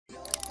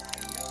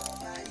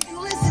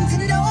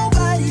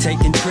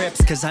taking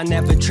trips, cause I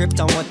never tripped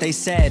on what they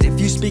said.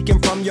 If you speaking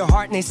from your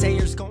heart,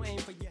 naysayers gon' aim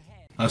for your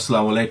head.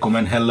 Assalamu alaikum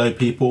and hello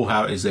people,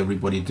 how is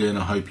everybody doing?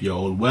 I hope you're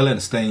all well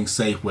and staying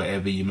safe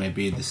wherever you may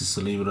be. This is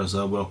Salim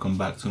Raza, welcome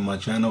back to my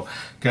channel.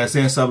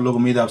 कैसे हैं सब लोग?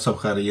 उम्मीद आप सब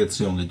खैरियत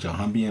से होंगे।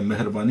 जहाँ भी हैं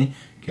मेहरबानी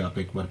कि आप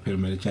एक बार फिर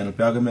मेरे चैनल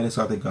पे आ गए मेरे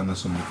साथ एक गाना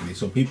सुनने के लिए.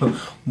 So people,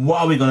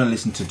 what are we going to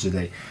listen to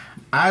today?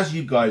 As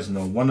you guys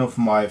know, one of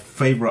my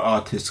favorite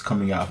artists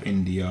coming out of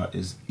India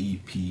is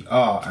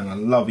EPR, and I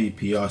love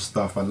EPR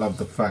stuff. I love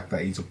the fact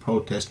that he's a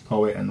protest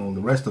poet and all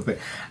the rest of it,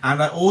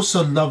 and I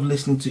also love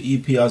listening to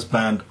EPR's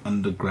band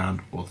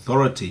Underground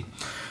Authority.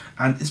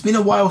 And it's been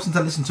a while since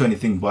I listened to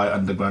anything by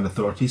Underground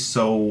Authority,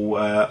 so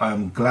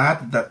I'm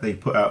glad that they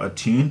put out a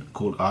tune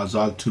called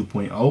Azaad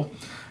 2.0,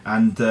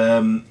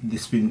 and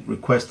it's been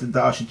requested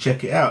that I should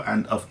check it out,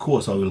 and of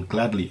course I will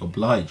gladly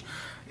oblige.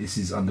 This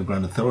is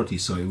Underground Authority,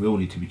 so it will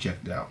need to be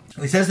checked out.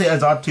 It says here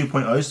Azaad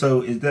 2.0,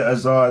 so is there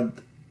Azaad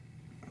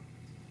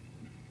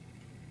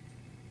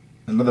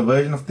another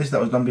version of this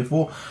that was done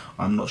before?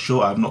 I'm not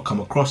sure, I've not come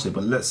across it,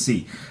 but let's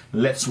see.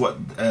 Let's see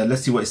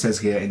what it says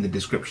here in the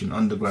description.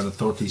 Underground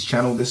Authority's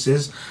channel this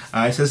is.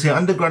 It says here,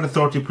 Underground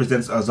Authority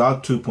presents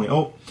Azaad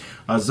 2.0.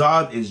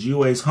 Azaad is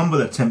UA's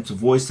humble attempt to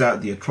voice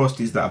out the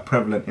atrocities that are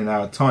prevalent in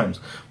our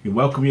times. We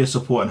welcome your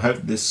support and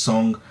hope this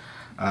song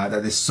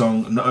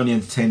not only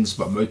entertains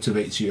but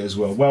motivates you as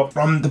well. Well,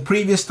 from the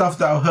previous stuff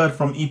that I've heard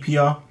from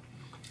EPR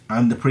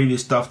and the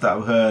previous stuff that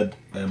I've heard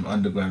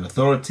Underground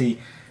Authority,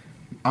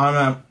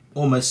 I'm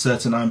almost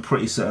certain, I'm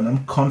pretty certain,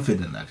 I'm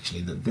confident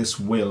actually that this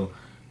will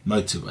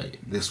motivate,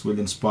 this will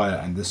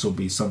inspire, and this will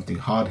be something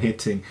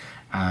hard-hitting.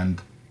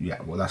 And yeah,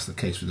 well, that's the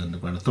case with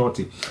Underground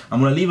Authority.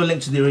 I'm going to leave a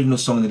link to the original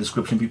song in the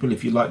description, people.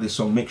 If you like this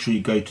song, make sure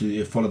you go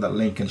to follow that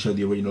link and show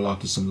the original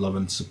artist some love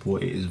and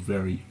support. It is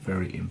very,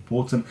 very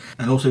important.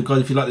 And also,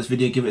 guys, if you like this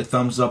video, give it a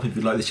thumbs up. If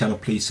you like this channel,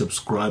 please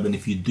subscribe. And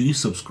if you do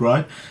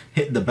subscribe,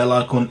 hit the bell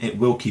icon. It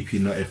will keep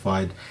you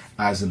notified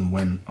as and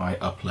when I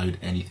upload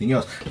anything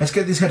else. Let's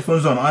get these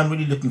headphones on. I'm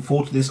really looking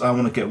forward to this. I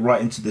want to get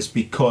right into this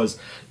because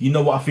you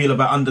know what I feel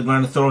about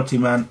Underground Authority,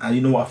 man. And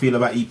you know what I feel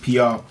about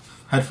EPR.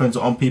 Headphones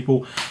are on,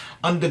 people.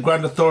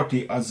 Underground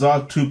Authority,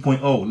 Azaad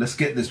 2.0. Let's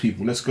get this,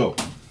 people. Let's go.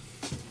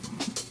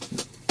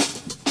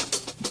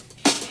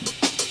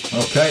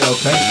 Okay.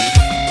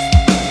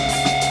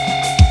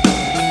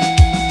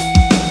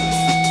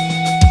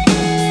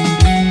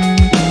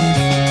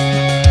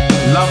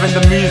 Loving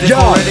the music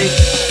already.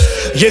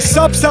 ये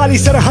सब सारी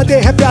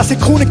सरहदें हैं प्यासे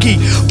खून की,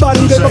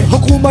 बारूद एवं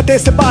हुकूमतें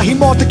सिपाही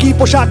मौत की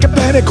पोशाक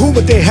पहने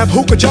घूमते हैं,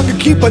 भूख जंग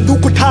की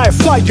बंदूक उठाए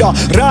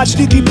फायर,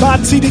 राजनीति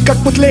बात सीधी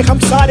कठपुतले हम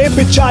सारे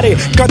बेचारे,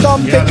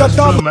 कदम पे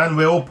कदम. Man,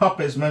 we're all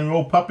puppets, man. We're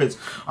all puppets.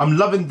 I'm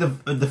loving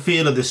the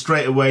feel of this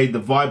straight away, the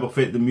vibe of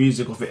it, the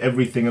music of it,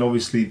 everything, and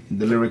obviously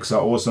the lyrics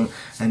are awesome.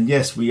 And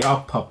yes, we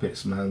are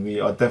puppets, man. We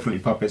are definitely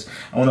puppets.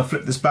 I want to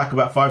flip this back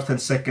about 5-10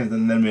 seconds,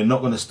 and then we're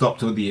not going to stop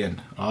till the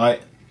end. All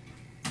right.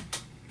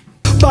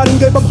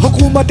 बारूद एवं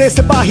हुकूमतें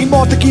सिपाही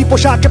मौत की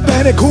पोशाक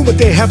पहने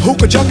घूमते हैं,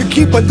 भूख जंग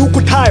की बंदूक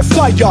उठाए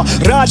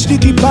फायर,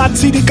 राजनीति बात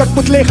सीधी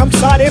कठपुतले हम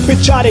सारे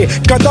बेचारे,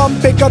 कदम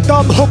पे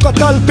कदम हो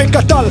कतल पे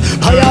कतल,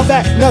 भयावह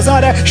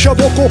नजारा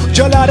शवों को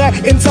जला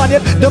रहे,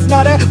 इंसानियत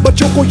दफना रहे,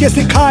 बच्चों को ये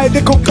सिखाए,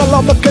 देखो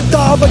कलम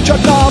किताब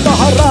जनाब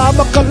हराम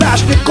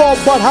कलाशनिकोव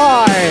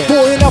बढ़ाए,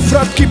 बोए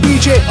नफरत की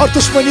बीजे और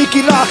दुश्मनी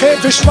की राहें,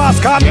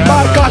 विश्वासघात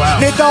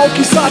मारकाट नेताओं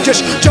की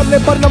साजिश, चलने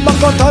पर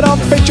नमक और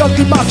धर्म पे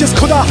चलती माचिस,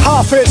 खुदा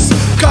हाफिज.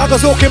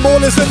 कागजों के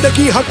मोल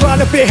जिंदगी हर प्राण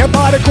पे है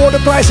मारे कोड,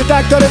 प्राइस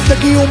टैग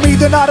दरिंदगी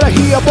उम्मीद ना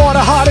रही अब और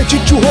हार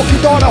जीत चूहों की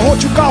दौड़, हो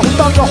चुका हूँ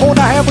तंग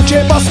होना है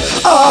मुझे बस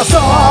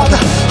आजाद,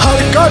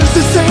 हर कर्ज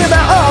से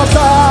मैं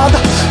आजाद,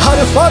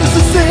 हर फर्ज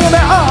से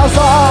मैं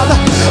आजाद,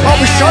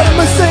 अब शर्म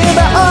से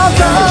मैं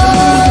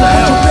आजाद,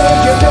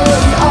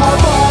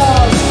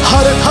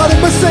 हर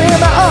धर्म से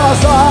मैं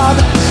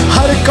आजाद,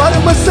 हर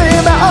कर्म से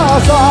मैं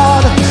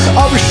आजाद,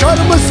 अब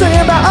शर्म से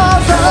मैं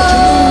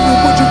आजाद.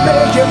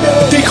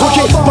 देखो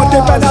ये पर्दे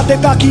पहनाते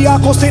ताकि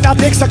आंखों से ना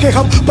देख सके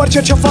हम,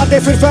 पर्चे छपाते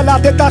फिर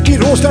फैलाते ताकि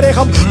रोज डरे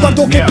हम,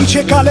 पर्दों के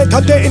पीछे काले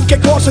धंधे इनके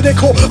गौर से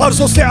देखो,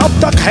 अर्जों से अब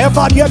तक है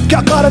वारियत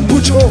क्या कारण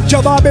पूछो,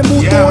 जवाब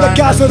मुंह तोड़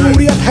क्या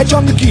जरूरियत है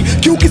जंग की,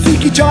 क्यों किसी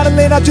की जान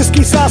लेना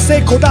जिसकी सांस से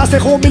खुदा से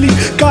हो मिली,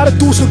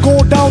 कारतूस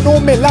गोडाउनों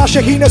में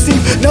लाशें ही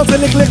नसीब, नल से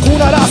निकले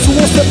खून और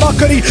आंसुओं से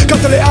बकरी,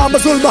 कत्ले आम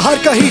जुल्म हर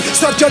कहीं,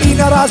 सरजरी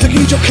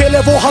नाराजगी जो खेले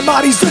वो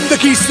हमारी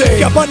जिंदगी से,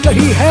 क्या बन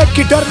रही है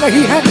कि डर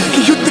नहीं है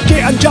कि युद्ध के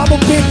अंजामों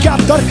में क्या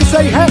तर्क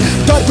सही है,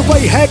 दर्द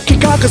वही है कि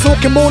कागजों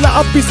के मोला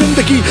अब भी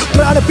जिंदगी,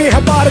 प्राण पे है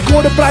बार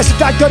कोड प्राइस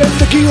टैग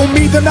दरिंदगी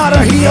उम्मीद ना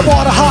रही अब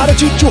और हार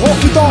जीत चूहों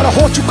की दौड़,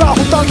 हो चुका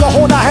हूँ तंग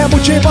होना है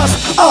मुझे बस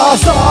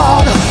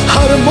आजाद,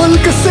 हर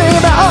मुल्क से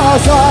मैं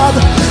आजाद,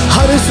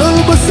 हर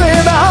जुल्म से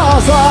मैं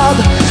आजाद,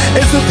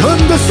 इस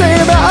धुंध से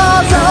मैं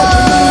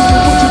आजाद,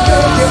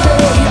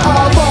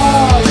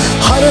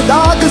 हर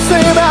दाग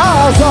से मैं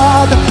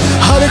आजाद,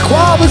 हर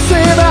ख्वाब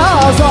से मैं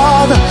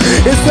आजाद,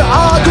 इस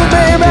आग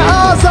में मैं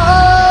आजाद.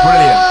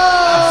 Brilliant.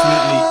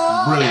 Absolutely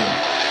brilliant.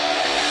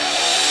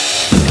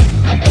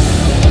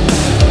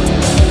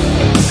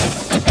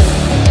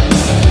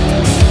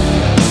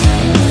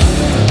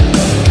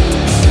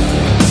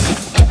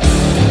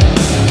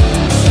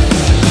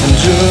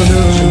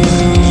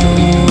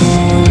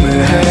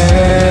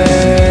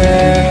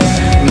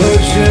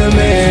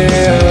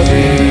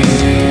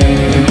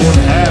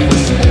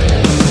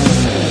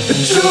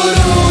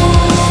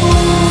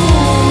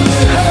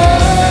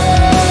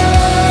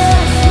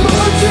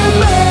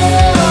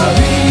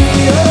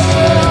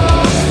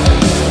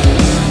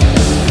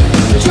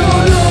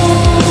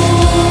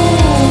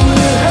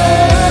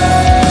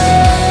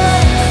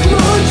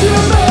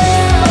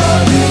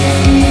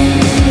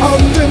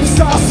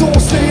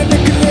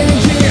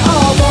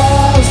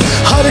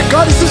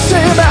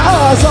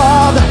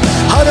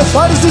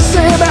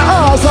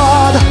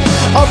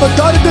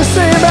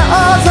 मैं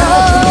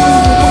आजाद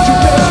मुझ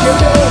में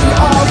मेरी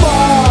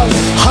आवाज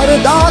हर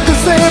दाग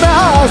से मैं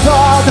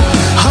आजाद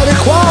हर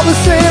ख्वाब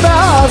से मैं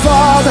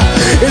आजाद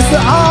इस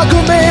आग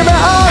में मैं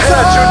आजाद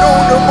है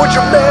जुनून मुझ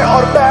में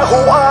और मैं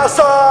हूँ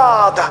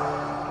आजाद.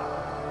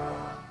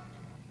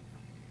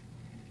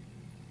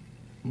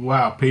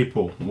 Wow,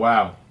 people,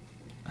 wow.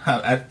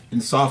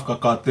 Insaf Ka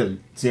Qatil,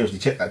 seriously,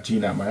 check that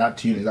tune out, man. That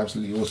tune is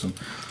absolutely awesome.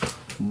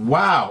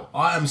 Wow,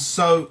 I am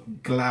so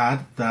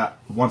glad that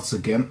once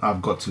again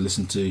I've got to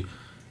listen to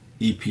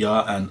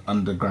EPR and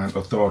Underground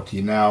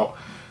Authority. Now,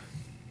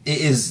 it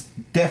is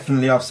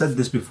definitely, I've said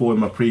this before in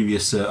my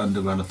previous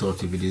Underground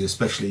Authority videos,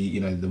 especially,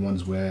 you know, the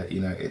ones where, you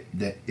know,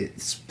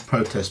 it's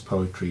protest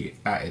poetry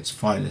at its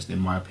finest, in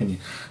my opinion.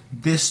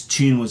 This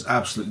tune was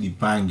absolutely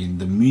banging.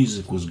 The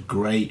music was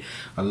great.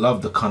 I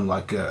love the kind of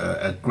like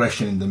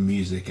aggression in the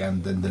music,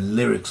 and then the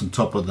lyrics on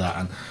top of that.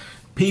 And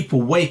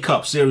people, wake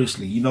up,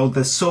 seriously. You know,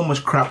 there's so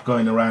much crap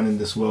going around in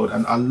this world,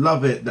 and I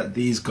love it that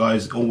these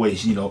guys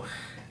always, you know,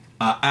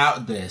 are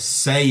out there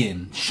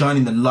saying,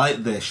 shining the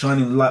light there,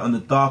 shining the light on the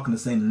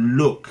darkness, saying,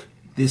 look,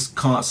 this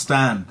can't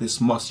stand, this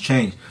must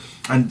change.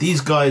 And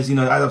these guys, you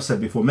know, as I've said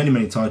before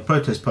many times,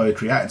 protest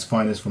poetry at its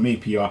finest from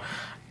EPR.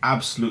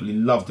 Absolutely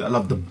loved it. I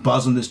love the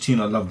buzz on this tune,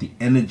 I love the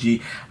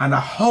energy, and I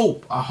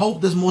hope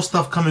there's more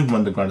stuff coming from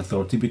Underground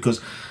Authority,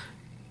 because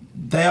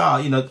they are,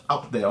 you know,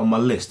 up there on my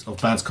list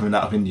of bands coming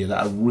out of India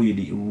that I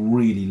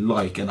really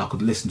like, and I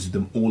could listen to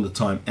them all the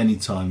time,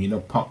 anytime, you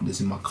know, pump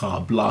this in my car,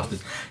 blast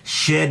this,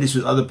 share this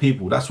with other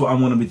people. That's what I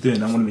want to be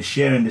doing. I want to be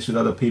sharing this with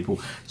other people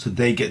so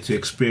they get to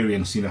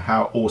experience, you know,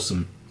 how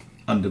awesome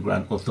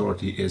Underground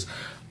Authority is.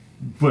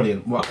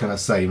 Brilliant. What can I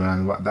say,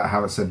 man? What that I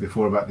haven't said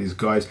before about these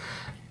guys.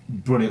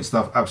 Brilliant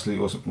stuff,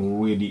 absolutely awesome,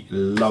 really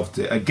loved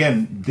it.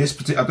 Again, this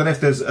particular, I don't know if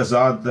there's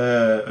Azaad,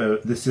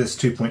 this is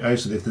 2.0,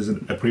 so if there's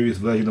a previous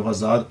version of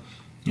Azaad,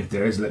 if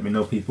there is, let me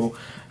know, people.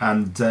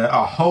 And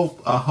I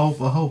hope,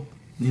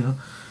 you know,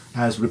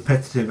 as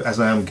repetitive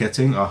as I am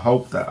getting, I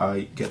hope that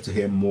I get to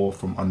hear more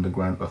from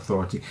Underground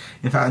Authority.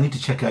 In fact, I need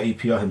to check out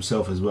EPR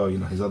himself as well, you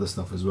know, his other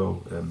stuff as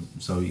well.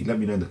 So let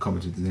me know in the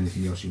comments if there's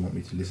anything else you want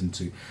me to listen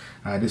to.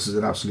 This is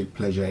an absolute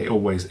pleasure, it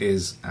always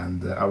is,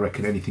 and I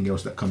reckon anything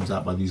else that comes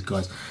out by these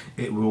guys,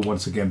 it will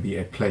once again be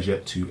a pleasure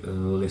to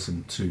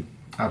listen to.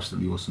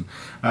 Absolutely awesome.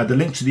 The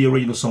link to the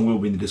original song will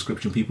be in the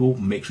description, people.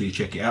 Make sure you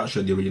check it out,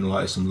 show the original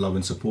artist some love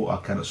and support.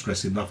 I cannot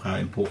stress enough how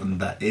important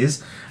that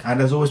is.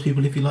 And as always,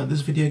 people, if you like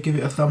this video, give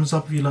it a thumbs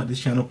up. If you like this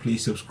channel,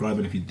 please subscribe,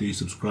 and if you do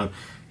subscribe,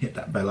 hit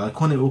that bell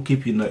icon. It will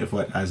keep you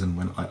notified as and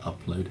when I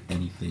upload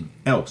anything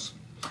else.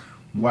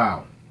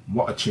 Wow,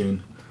 what a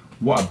tune,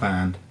 what a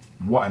band,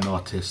 what an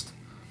artist.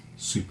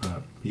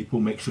 Superb. People,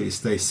 make sure you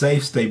stay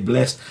safe, stay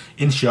blessed.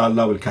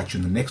 Inshallah, we'll catch you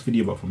in the next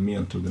video, but from me,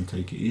 until then,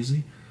 take it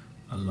easy.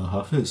 Allah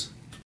Hafiz.